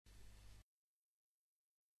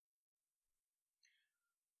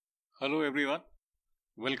Hello everyone,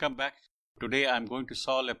 welcome back. Today I am going to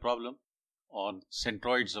solve a problem on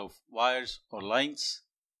centroids of wires or lines,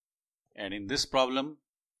 and in this problem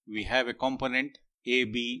we have a component A,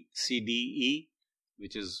 B, C, D, E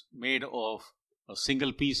which is made of a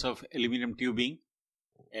single piece of aluminum tubing,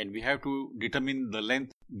 and we have to determine the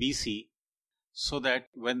length BC so that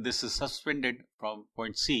when this is suspended from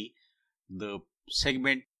point C, the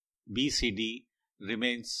segment BCD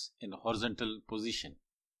remains in horizontal position.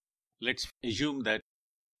 Let's assume that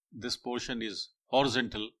this portion is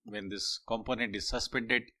horizontal when this component is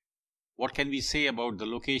suspended. What can we say about the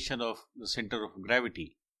location of the center of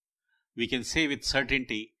gravity? We can say with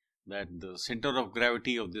certainty that the center of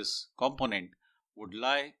gravity of this component would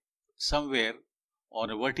lie somewhere on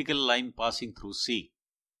a vertical line passing through C.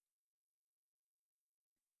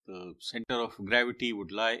 The center of gravity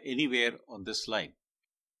would lie anywhere on this line.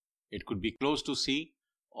 It could be close to C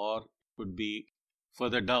or it could be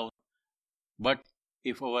further down. But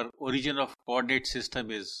if our origin of coordinate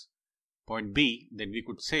system is point B, then we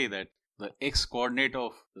could say that the x coordinate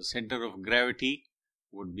of the center of gravity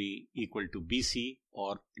would be equal to BC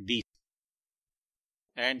or D.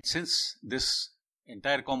 And since this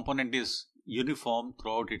entire component is uniform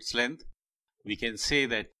throughout its length, we can say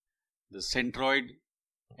that the centroid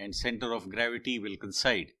and center of gravity will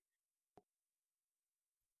coincide.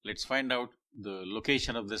 Let's find out the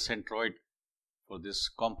location of the centroid for this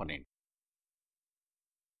component.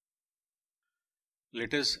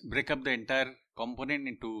 Let us break up the entire component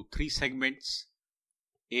into three segments: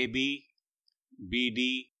 AB,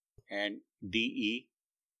 BD and DE,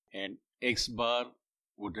 and X bar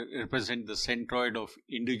would represent the centroid of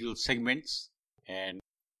individual segments, and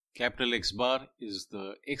capital X bar is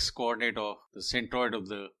the X coordinate of the centroid of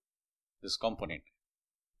this component.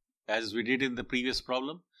 As we did in the previous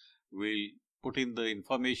problem, we'll put in the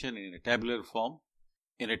information in a tabular form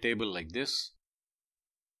in a table like this.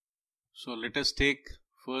 So let us take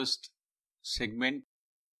first segment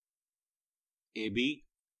AB.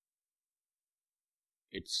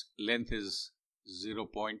 Its length is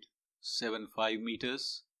 0.75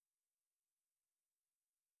 meters.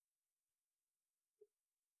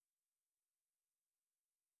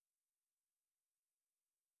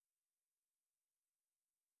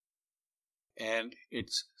 And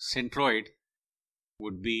its centroid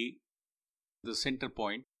would be the center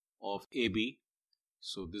point of AB.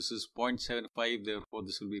 So this is 0.75, therefore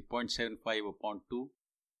this will be 0.75 upon 2,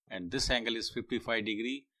 and this angle is 55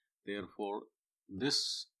 degree, therefore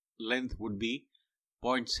this length would be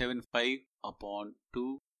 0.75 upon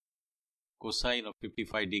 2 cosine of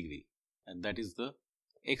 55 degree, and that is the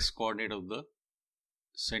x coordinate of the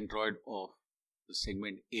centroid of the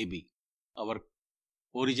segment AB. Our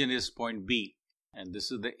origin is point B, and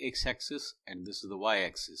this is the x-axis and this is the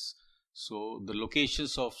y-axis. So the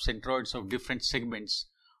locations of centroids of different segments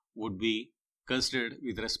would be considered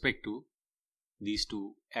with respect to these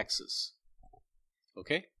two axes.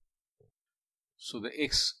 Okay. So the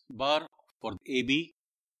x bar for AB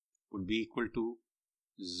would be equal to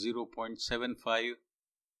 0.75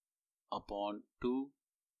 upon 2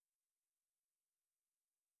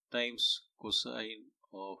 times cosine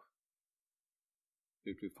of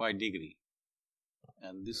 55 degree,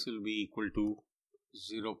 and this will be equal to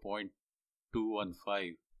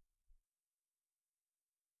 0.215,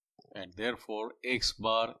 and therefore x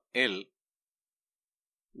bar L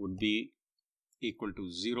would be equal to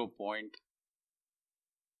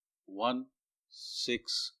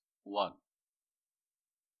 0.161.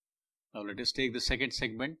 Now let us take the second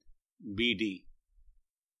segment BD.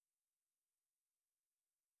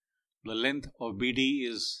 The length of BD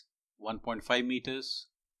is 1.5 meters.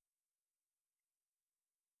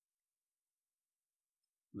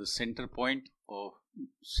 The center point of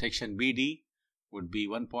section BD would be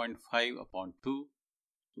 1.5 upon 2.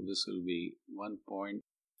 So this will be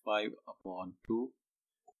 1.5 upon 2,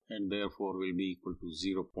 and therefore will be equal to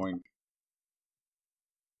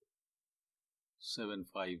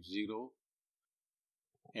 0.750,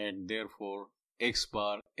 and therefore x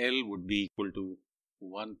bar L would be equal to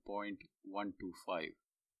 1.125.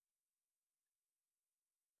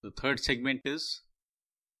 The third segment is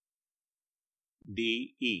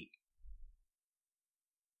DE.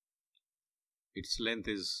 Its length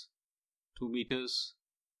is 2 meters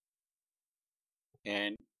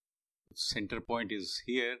and center point is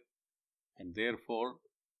here, and therefore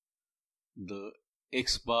the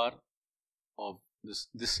x bar of this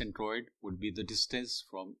centroid would be the distance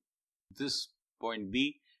from this point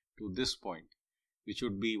B to this point, which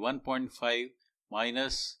would be 1.5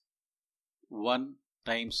 minus 1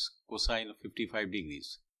 times cosine of 55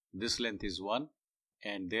 degrees. This length is 1,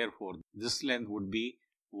 and therefore this length would be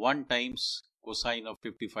 1 times cosine of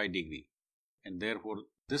 55 degree, and therefore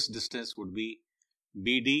this distance would be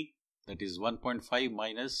BD, that is 1.5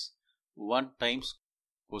 minus 1 times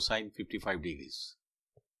cosine 55 degrees.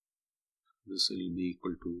 This will be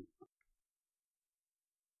equal to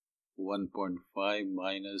 1.5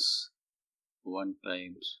 minus 1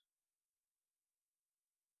 times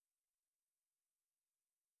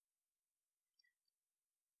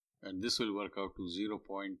and this will work out to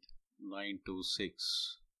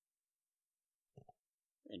 0.926,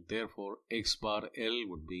 and therefore x bar L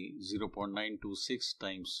would be 0.926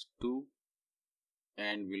 times 2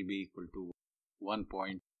 and will be equal to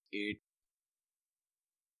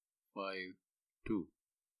 1.852.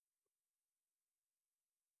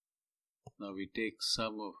 Now we take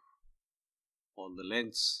sum of all the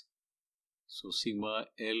lengths, so sigma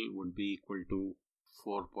L would be equal to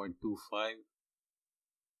 4.25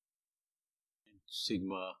 and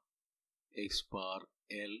sigma x bar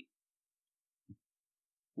L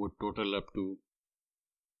would total up to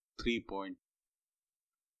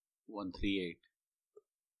 3.138,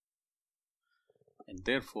 and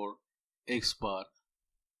therefore x bar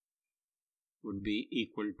would be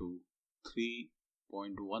equal to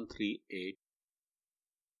 3.138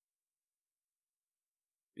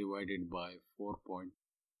 divided by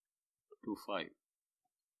 4.25,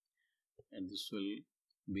 and this will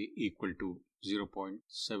be equal to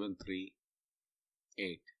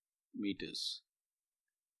 0.738 meters.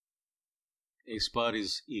 X bar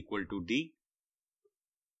is equal to D,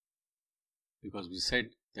 because we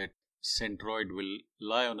said that centroid will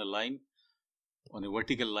lie on a line, on a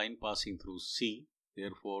vertical line passing through C.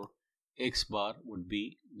 Therefore x bar would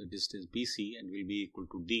be the distance BC and will be equal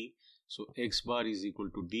to D. So x bar is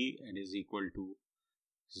equal to D and is equal to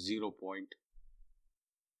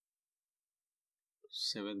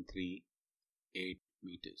 0.738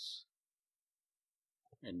 meters,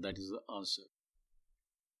 and that is the answer.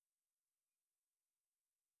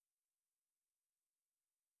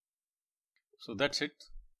 So that's it.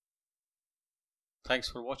 Thanks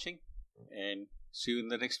for watching and see you in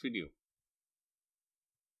the next video.